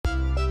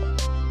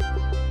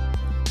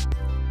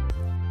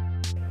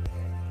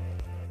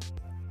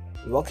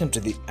Welcome to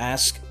the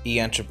Ask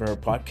E-Entrepreneur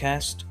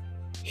podcast.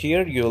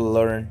 Here you'll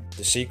learn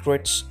the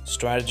secrets,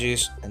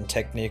 strategies, and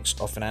techniques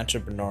of an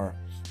entrepreneur,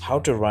 how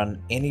to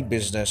run any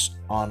business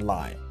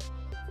online.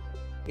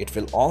 It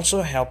will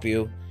also help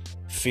you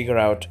figure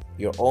out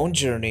your own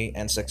journey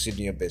and succeed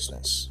in your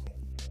business.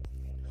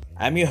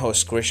 I'm your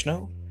host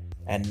Krishna,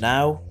 and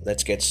now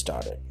let's get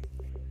started.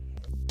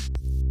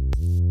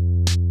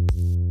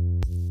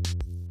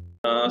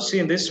 See,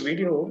 in this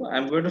video,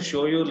 I'm going to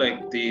show you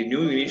like the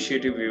new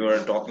initiative we were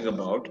talking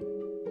about.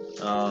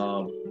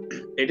 Uh,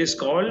 it is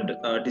called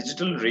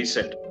Digital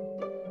Reset.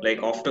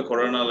 Like after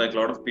Corona, like a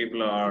lot of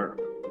people are,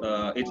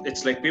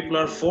 it's like people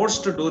are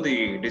forced to do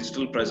the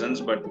digital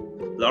presence, but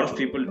a lot of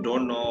people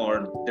don't know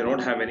or they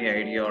don't have any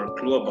idea or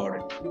clue about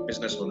it.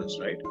 Business owners,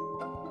 right?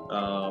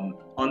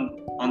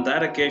 On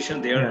that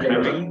occasion, they are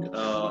having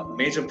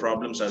major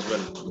problems as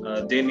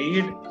well. They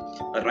need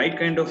a right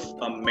kind of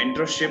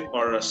mentorship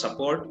or a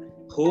support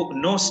who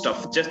knows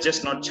stuff,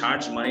 just not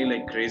charge money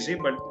like crazy,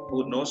 but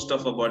who knows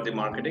stuff about the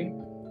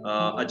marketing,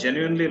 a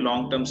genuinely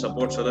long-term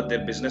support so that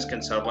their business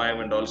can survive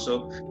and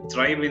also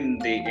thrive in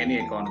the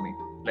any economy,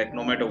 like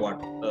no matter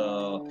what.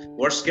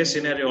 Worst case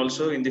scenario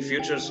also in the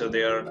future, so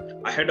they are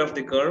ahead of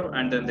the curve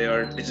and then they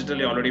are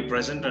digitally already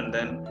present and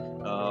then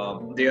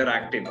they are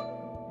active.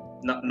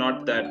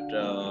 Not that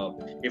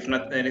if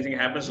not anything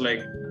happens,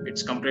 like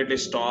it's completely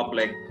stopped,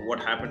 like what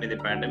happened in the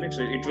pandemic,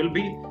 so it will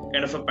be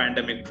kind of a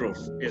pandemic proof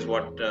is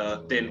what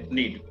they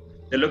need.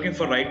 They're looking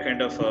for right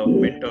kind of a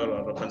mentor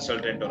or a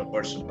consultant or a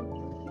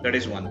person. That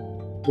is one.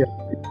 Yeah.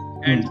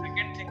 And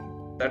second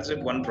thing, that's it,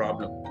 one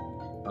problem.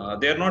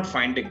 They are not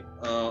finding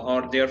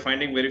or they are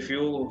finding very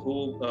few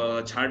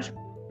who charge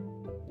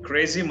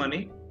crazy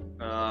money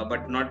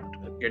but not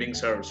getting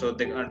served. So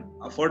the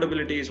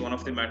affordability is one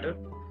of the matter.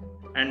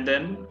 And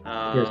then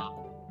Yes.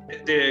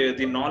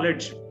 the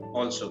knowledge,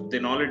 also the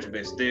knowledge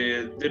base,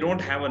 they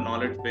don't have a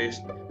knowledge base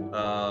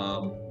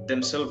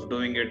themselves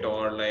doing it,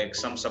 or like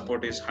some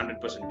support is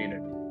 100%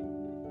 needed.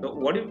 So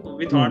what if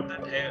we thought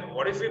that, hey,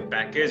 what if we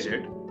package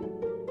it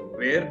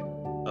where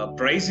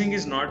pricing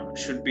is not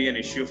should be an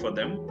issue for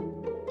them,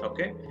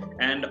 okay?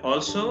 And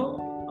also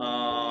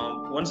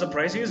once the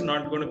pricing is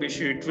not going to be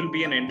issue, it will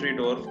be an entry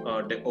door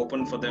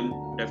open for them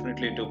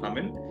definitely to come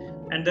in.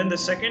 And then the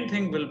second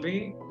thing will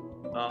be,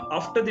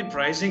 after the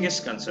pricing is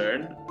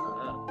concerned,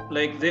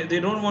 like they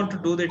don't want to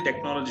do the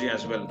technology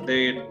as well.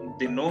 They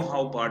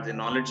know-how part, the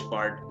knowledge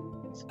part,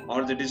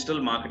 or the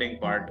digital marketing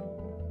part,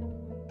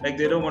 like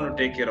they don't want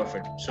to take care of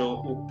it. So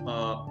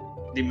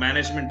the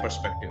management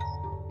perspective,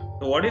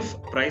 so what if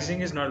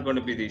pricing is not going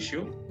to be the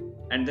issue,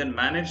 and then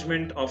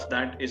management of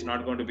that is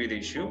not going to be the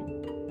issue,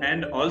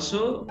 and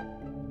also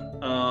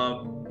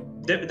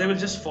they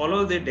will just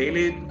follow the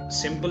daily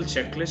simple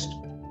checklist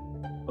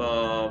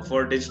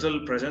for digital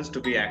presence to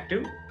be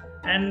active,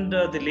 and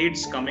the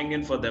leads coming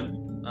in for them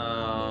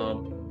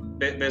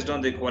based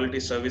on the quality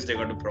service they're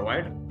going to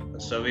provide,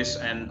 service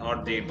and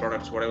or the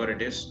products, whatever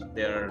it is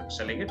they are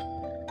selling it,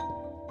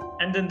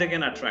 and then they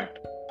can attract.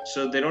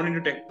 So they don't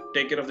need to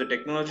take care of the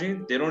technology,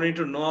 they don't need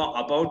to know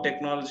about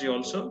technology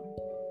also.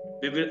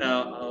 We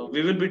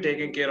will be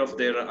taking care of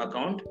their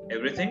account,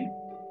 everything,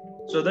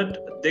 so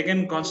that they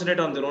can concentrate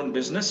on their own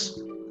business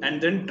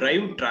and then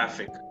drive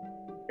traffic.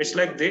 It's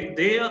like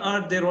they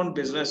are their own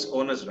business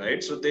owners,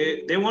 right? So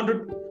they want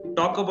to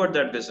talk about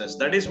that business,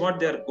 that is what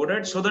they are good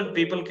at, so that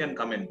people can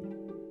come in.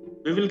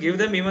 We will give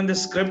them even the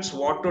scripts,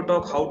 what to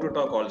talk, how to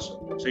talk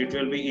also, so it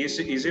will be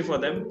easy for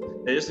them.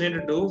 They just need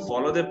to do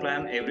follow their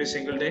plan every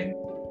single day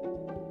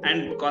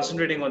and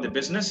concentrating on the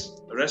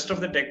business. Rest of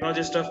the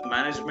technology stuff,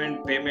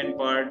 management, payment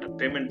part,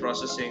 payment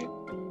processing,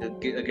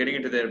 getting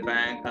into their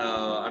bank,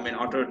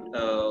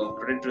 auto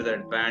credit to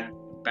their bank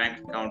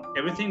account,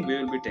 everything we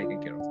will be taking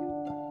care of.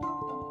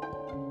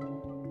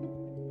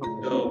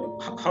 So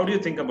how do you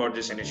think about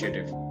this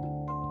initiative?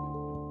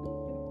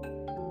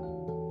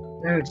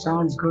 Yeah, it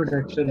sounds good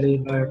actually,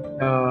 but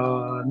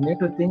need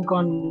to think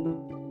on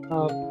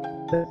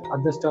the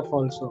other stuff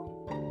also.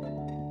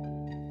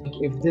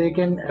 If they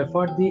can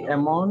afford the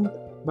amount,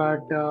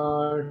 but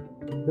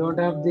don't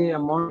have the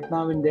amount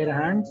now in their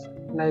hands,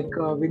 like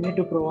we need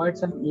to provide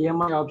some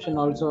EMI option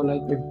also.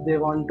 Like if they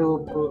want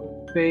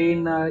to pay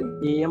in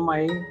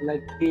EMI,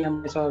 like 3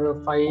 EMIs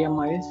or 5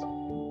 EMIs,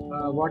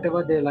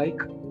 whatever they like,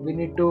 we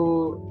need to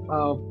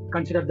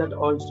consider that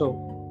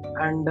also.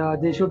 And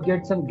they should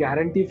get some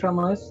guarantee from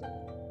us,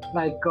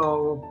 like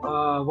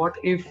what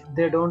if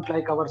they don't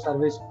like our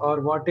service, or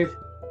what if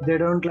they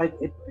don't like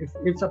it,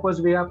 if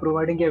suppose we are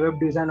providing a web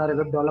design or a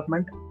web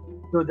development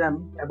to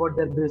them about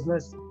their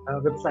business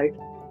website.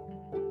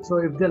 So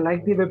if they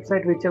like the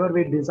website whichever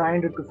we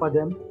designed it for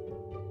them,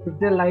 if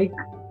they like,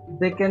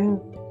 they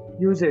can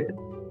use it.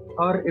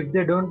 Or if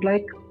they don't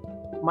like,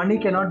 money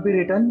cannot be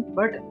returned,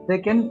 but they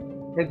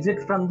can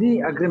exit from the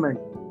agreement.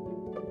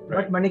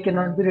 But money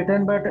cannot be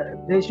returned,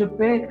 but they should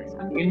pay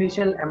some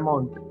initial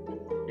amount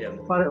Yeah.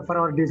 for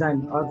our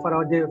design or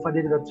for the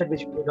website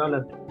which we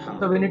developed.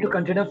 So we need to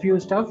consider few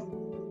stuff,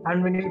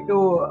 and we need to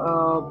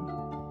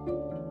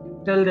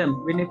tell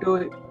them, we need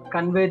to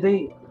convey the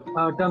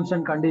terms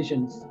and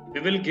conditions. We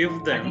will give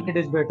I them think it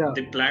is better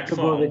the to go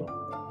platform. with.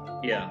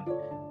 Yeah.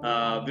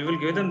 We will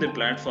give them the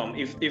platform.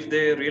 If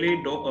they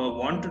really don't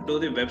want to do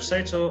the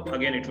website, so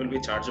again it will be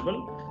chargeable.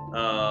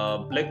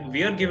 Like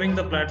we are giving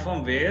the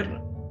platform where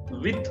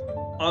with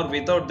or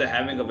without they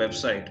having a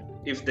website,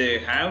 if they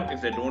have,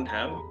 if they don't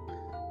have,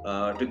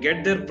 to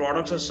get their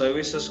products or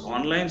services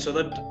online so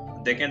that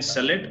they can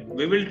sell it,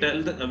 we will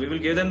we will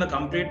give them the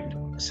complete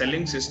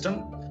selling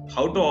system,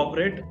 how to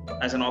operate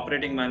as an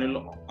operating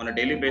manual on a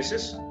daily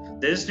basis.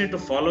 They just need to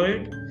follow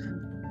it.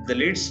 The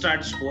leads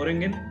start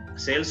pouring in,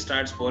 sales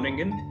starts pouring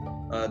in,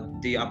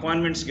 the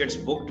appointments gets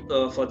booked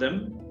for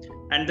them,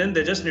 and then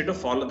they just need to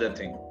follow their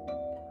thing.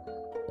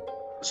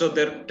 So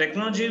their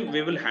technology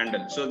we will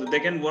handle so that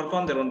they can work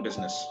on their own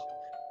business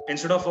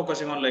instead of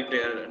focusing on like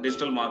their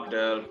digital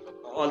marketer,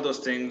 all those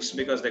things,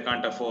 because they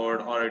can't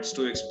afford or it's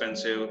too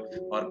expensive,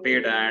 or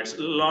paid ads,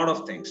 a lot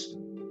of things.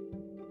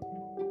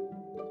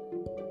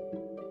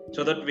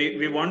 So that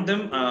we want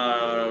them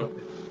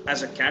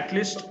as a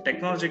catalyst,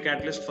 technology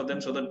catalyst for them,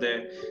 so that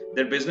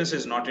their business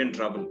is not in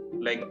trouble.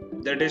 Like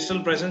their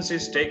digital presence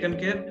is taken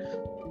care,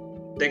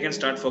 they can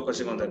start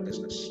focusing on their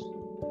business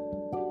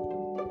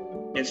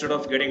instead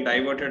of getting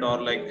diverted or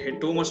like hey,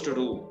 too much to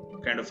do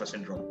kind of a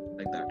syndrome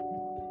like that.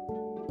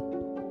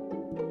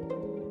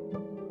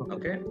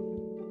 Okay.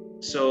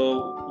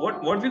 So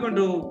what we're going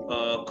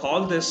to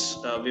call this,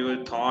 we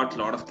will thought a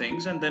lot of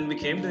things, and then we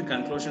came to the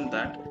conclusion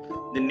that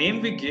the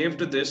name we gave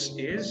to this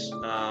is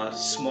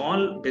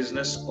small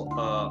business,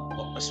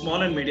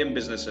 small and medium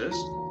businesses,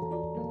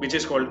 which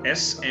is called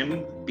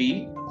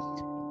SMB.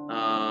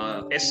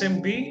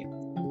 SMB,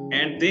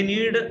 and they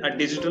need a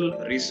digital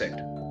reset,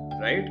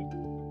 right?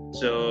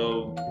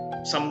 So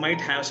some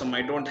might have, some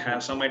might don't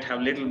have, some might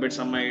have little bit,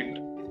 some might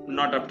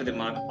not up to the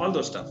mark, all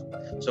those stuff.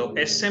 So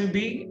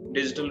SMB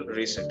digital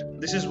reset,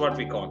 this is what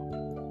we call.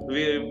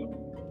 We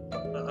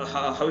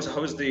how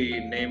is the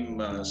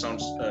name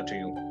sounds to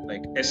you?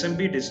 Like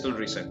SMB digital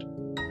reset,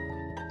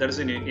 that is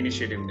an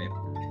initiative name.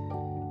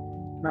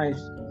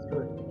 Nice.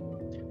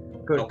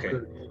 Good. Okay.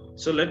 Good.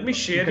 So let me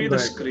share you the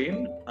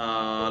screen.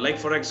 Like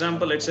for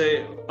example, let's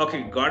say,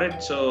 okay, got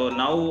it. So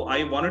now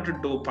I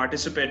wanted to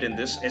participate in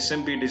this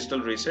SMB digital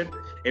reset.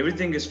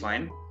 Everything is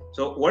fine.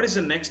 So what is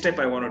the next step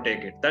I want to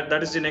take it?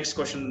 That is the next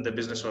question the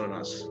business owner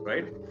asks,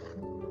 right?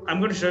 I'm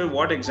going to show you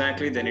what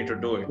exactly they need to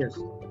do it. Yes.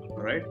 All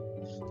right.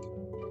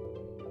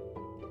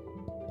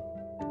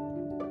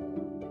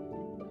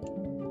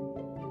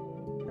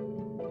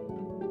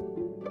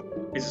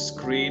 Is the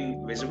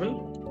screen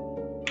visible?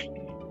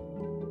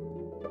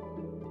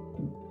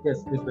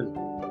 Yes, visible.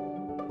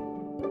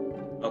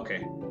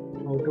 Okay.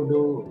 How to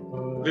do?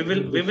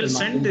 We will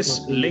send this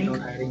link.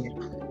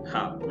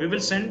 We will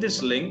send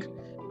this link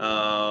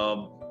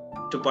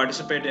to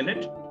participate in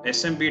it.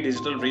 SMB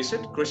digital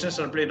reset.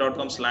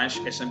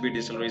 krishnasarpade.com/SMB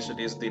digital reset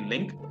is the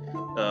link.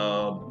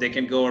 They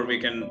can go, or we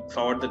can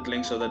forward that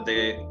link so that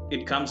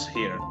it comes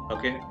here.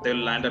 Okay, they'll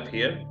land up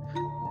here.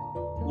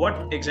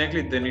 What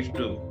exactly they need to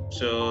do?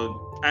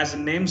 So as the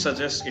name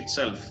suggests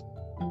itself,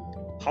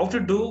 how to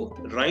do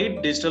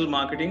right digital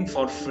marketing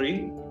for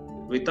free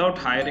without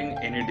hiring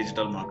any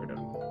digital marketer.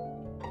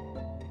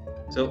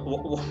 So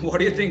what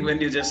do you think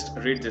when you just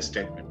read this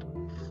statement?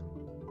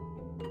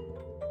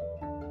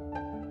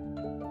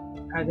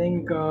 I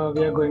think we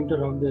are going to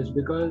rock this,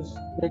 because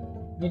they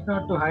need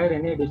not to hire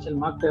any digital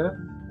marketer,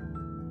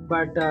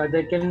 but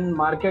they can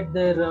market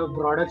their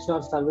products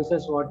or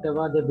services,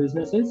 whatever their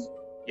business is.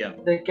 Yeah.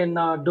 They can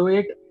do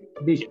it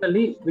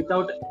digitally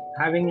without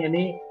having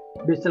any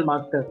digital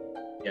marketer.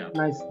 Yeah.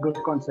 Nice, good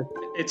concept.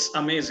 It's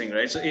amazing,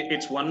 right? So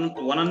it's one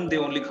and the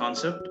only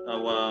concept,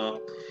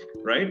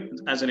 right?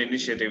 As an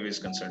initiative is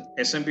concerned,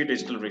 SMB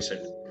digital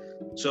reset.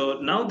 So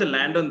now they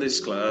land on this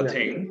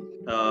thing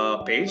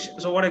page.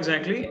 So what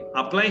exactly?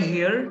 Apply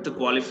here to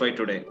qualify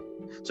today.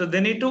 So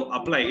they need to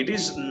apply. It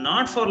is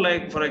not for,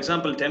 like, for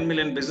example, 10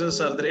 million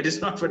businesses are there. It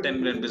is not for 10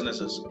 million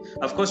businesses.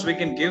 Of course, we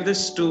can give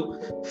this to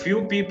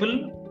few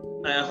people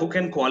who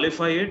can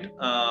qualify it.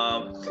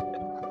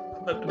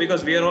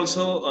 Because we are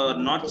also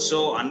not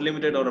so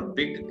unlimited or a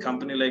big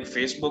company like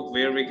Facebook,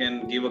 where we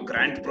can give a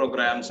grant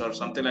programs or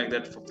something like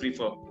that for free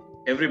for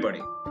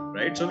everybody,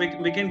 right? So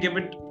we can give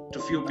it to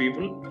few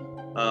people,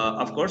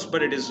 of course,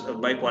 but it is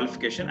by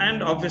qualification,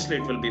 and obviously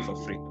it will be for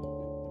free.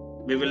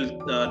 We will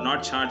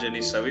not charge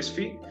any service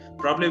fee.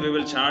 Probably we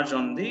will charge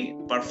on the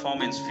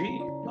performance fee.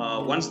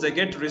 Once they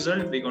get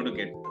result, we're going to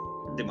get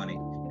the money.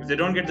 If they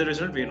don't get the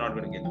result, we're not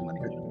going to get the money.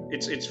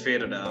 It's fair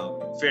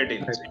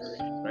deal,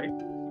 right?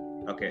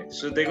 Okay,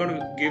 so they're going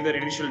to give their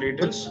initial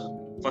details.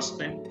 First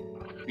name.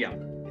 Yeah.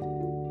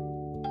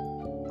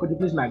 Could you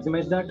please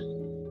maximize that?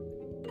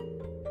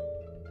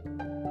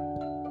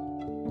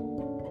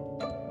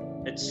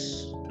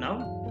 It's now.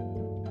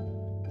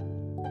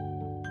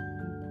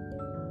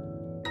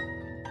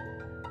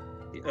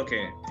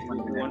 Okay,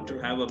 you want to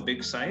have a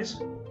big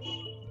size?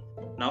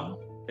 Now,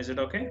 is it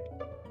okay?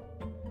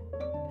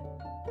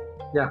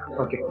 Yeah,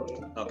 okay.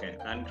 Okay,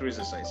 and increase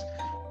the size.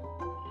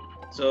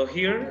 So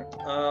here,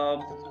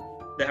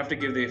 they have to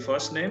give the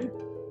first name,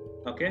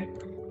 Okay,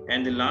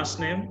 and the last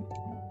name,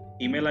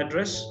 email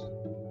address.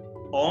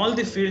 All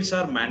the fields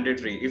are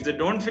mandatory. If they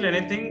don't fill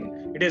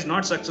anything, it is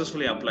not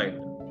successfully applied,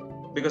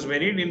 because we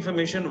need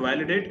information,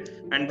 validate,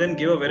 and then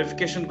give a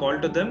verification call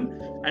to them,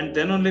 and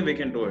then only we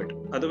can do it.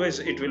 Otherwise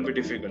it will be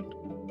difficult.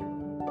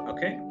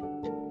 Okay,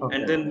 Okay.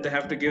 and then they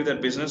have to give their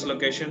business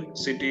location,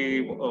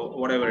 city,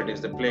 whatever it is,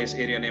 the place,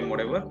 area name,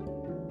 whatever,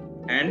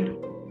 and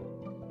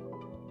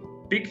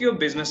pick your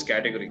business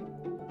category.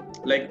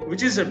 Like,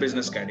 which is their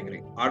business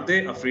category? Are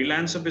they a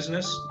freelancer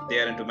business? They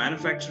are into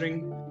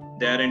manufacturing,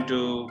 they are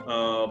into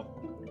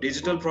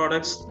digital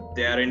products,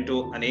 they are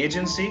into an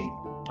agency,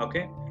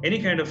 okay, any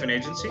kind of an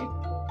agency,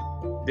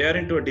 they are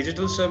into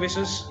digital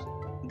services,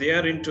 they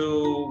are into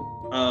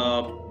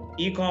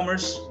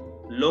e-commerce,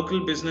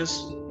 local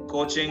business,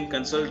 coaching,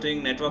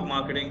 consulting, network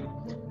marketing,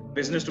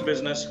 business to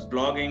business,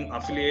 blogging,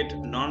 affiliate,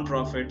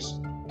 non-profits,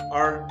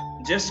 or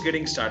just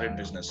getting started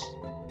business.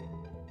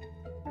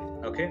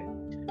 Okay,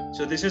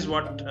 so this is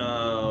what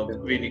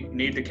we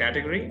need the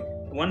category.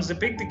 Once they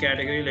pick the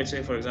category, let's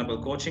say for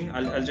example coaching,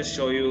 I'll just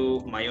show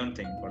you my own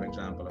thing. For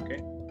example, okay,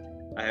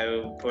 I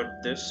have put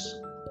this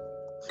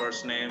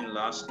first name,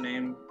 last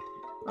name,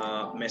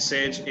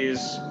 message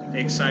is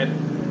excited.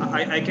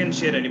 I can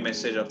share any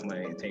message of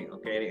my thing,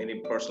 okay, any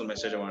personal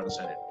message I want to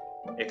send it.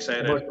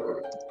 Excited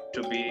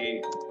to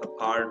be a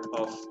part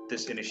of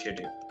this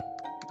initiative.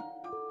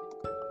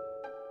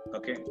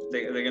 Okay,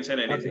 they can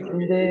send anything.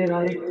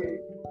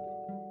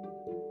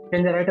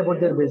 Can they write about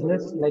their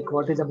business, like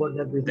what is about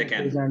their business? They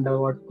can. And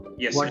what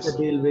Yes. they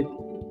deal with?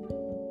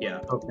 Yeah.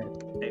 Okay.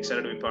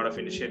 Excited to be part of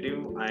initiative.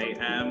 I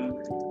am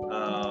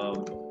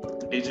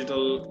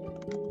digital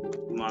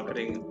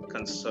marketing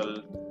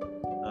consult,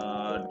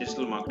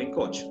 digital marketing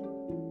coach,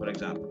 for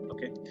example.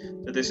 Okay,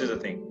 so this is a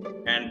thing.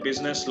 And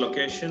business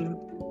location,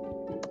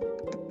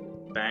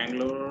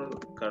 Bangalore,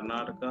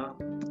 Karnataka,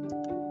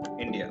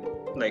 India.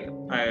 Like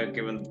I have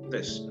given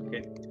this.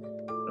 Okay,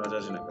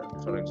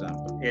 Rajajinagar, for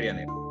example.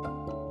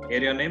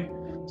 Area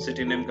name,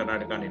 city name,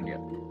 Karnataka and India,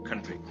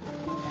 country.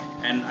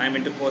 And I'm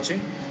into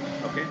coaching.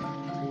 Okay,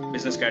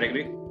 business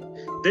category.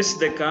 This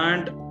they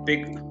can't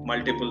pick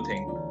multiple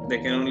things. They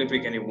can only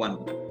pick any one,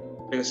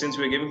 because since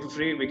we're giving for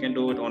free, we can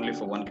do it only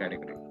for one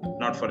category,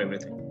 not for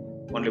everything.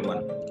 Only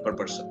one per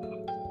person.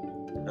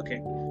 Okay,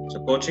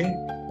 so coaching,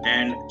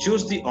 and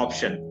choose the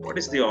option. What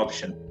is the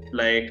option?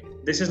 Like,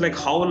 this is like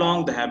how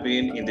long they have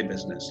been in the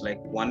business, like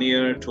 1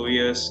 year, 2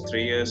 years,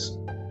 3 years,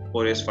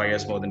 4 years, 5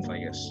 years, more than 5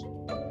 years.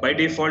 By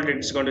default,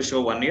 it's going to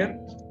show 1 year.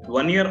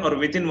 1 year or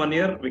within 1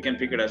 year, we can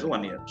pick it as a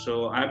 1 year.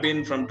 So I've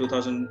been from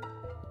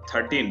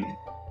 2013,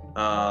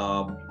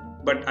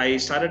 but I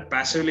started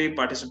passively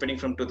participating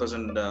from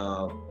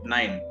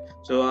 2009.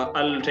 So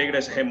I'll take it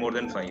as, hey, more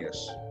than 5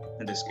 years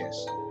in this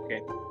case.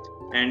 Okay,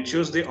 and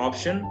choose the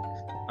option.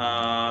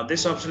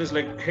 This option is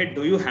like, hey,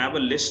 do you have a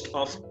list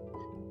of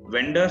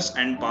vendors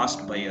and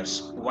past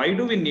buyers? Why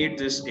do we need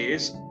this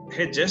is,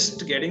 hey,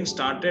 just getting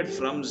started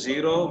from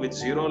zero, with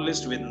zero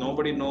list, with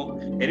nobody know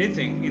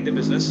anything in the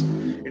business,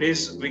 it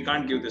is, we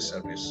can't give this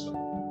service,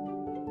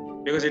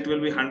 because it will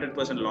be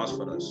 100% loss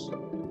for us,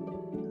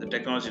 the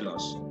technology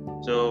loss.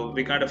 So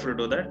we can't afford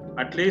to do that.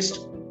 At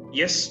least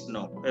yes,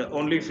 no,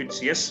 only if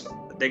it's yes,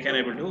 they can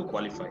able to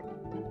qualify.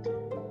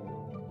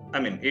 I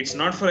mean, it's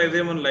not for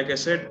everyone. Like I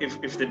said,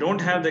 if they don't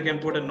have, they can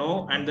put a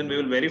no, and then we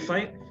will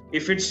verify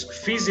if it's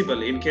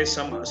feasible, in case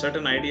some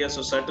certain ideas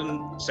or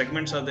certain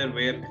segments are there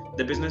where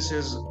the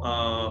businesses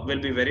will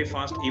be very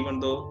fast, even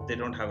though they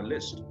don't have a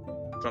list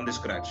from the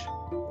scratch.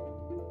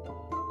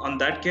 On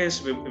that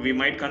case, we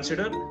might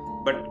consider,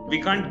 but we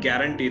can't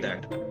guarantee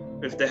that.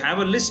 If they have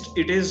a list,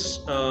 it is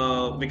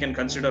we can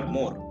consider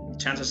more.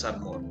 Chances are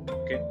more.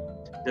 Okay,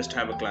 just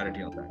have a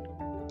clarity on that.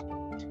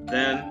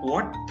 Then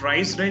what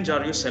price range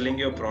are you selling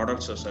your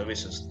products or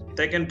services?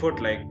 They can put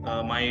like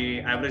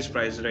my average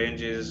price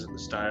range is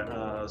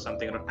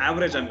something around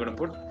average. I'm going to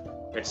put,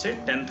 let's say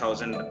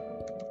 10,000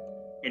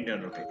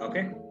 Indian rupee.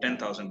 Okay,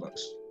 10,000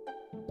 bucks.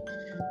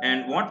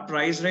 And what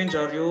price range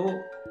are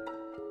you?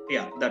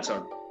 Yeah, that's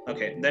all.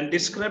 Okay, then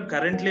describe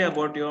currently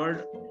about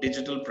your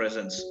digital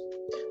presence.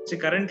 See,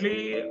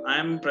 currently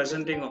I'm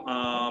presenting,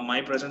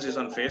 my presence is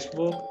on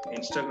Facebook,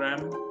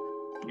 Instagram,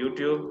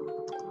 YouTube,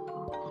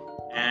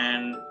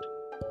 and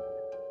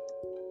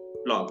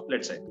blog,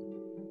 let's say.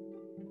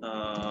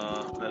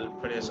 I'll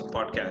put it as a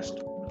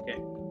podcast. Okay,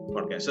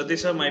 podcast. So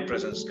these are my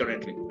presence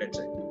currently, let's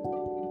say.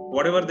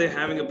 Whatever they're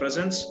having a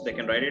presence, they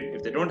can write it.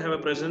 If they don't have a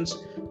presence,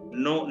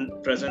 no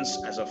presence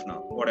as of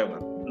now, whatever,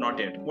 not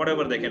yet,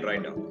 whatever they can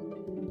write down.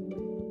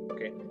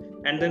 Okay,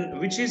 and then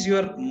which is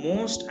your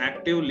most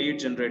active lead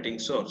generating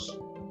source?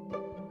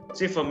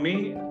 See, for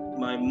me,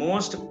 my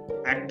most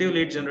active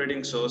lead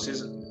generating source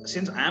is,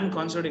 since I'm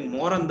concentrating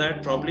more on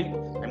that, probably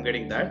I'm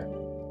getting that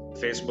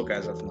Facebook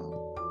as of now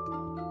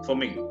for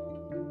me.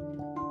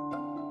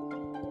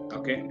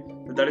 Okay,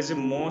 that is the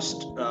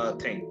most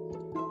thing,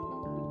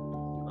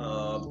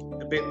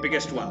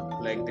 biggest one,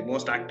 like the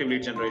most active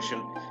lead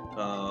generation.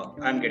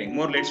 I'm getting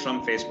more leads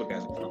from Facebook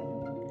as of now.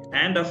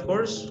 And of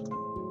course,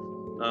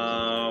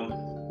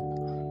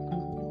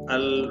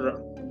 I'll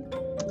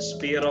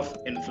sphere of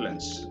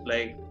influence,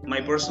 like my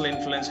personal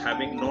influence,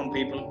 having known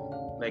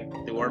people, like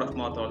the word of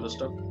mouth, all the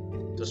stuff.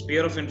 So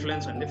sphere of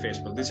influence and the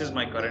Facebook. This is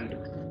my current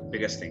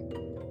biggest thing.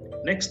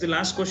 Next, the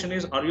last question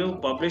is, are you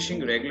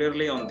publishing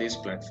regularly on these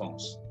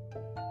platforms?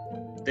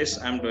 This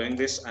I'm doing,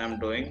 this I'm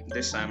doing,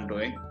 this I'm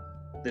doing,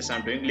 this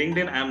I'm doing.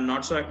 LinkedIn, I'm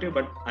not so active,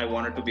 but I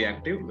wanted to be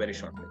active very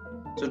shortly.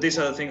 So these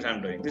are the things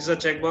I'm doing. This is a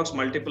checkbox,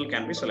 multiple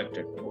can be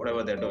selected,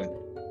 whatever they're doing.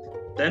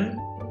 Then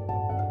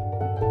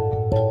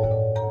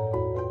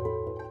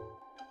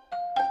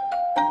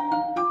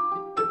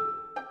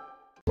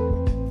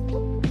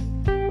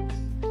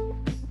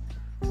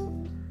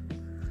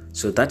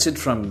So that's it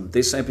from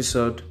this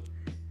episode.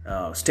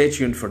 Stay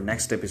tuned for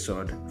next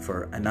episode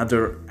for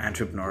another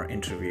entrepreneur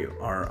interview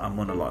or a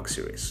monologue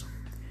series.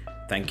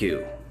 Thank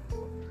you.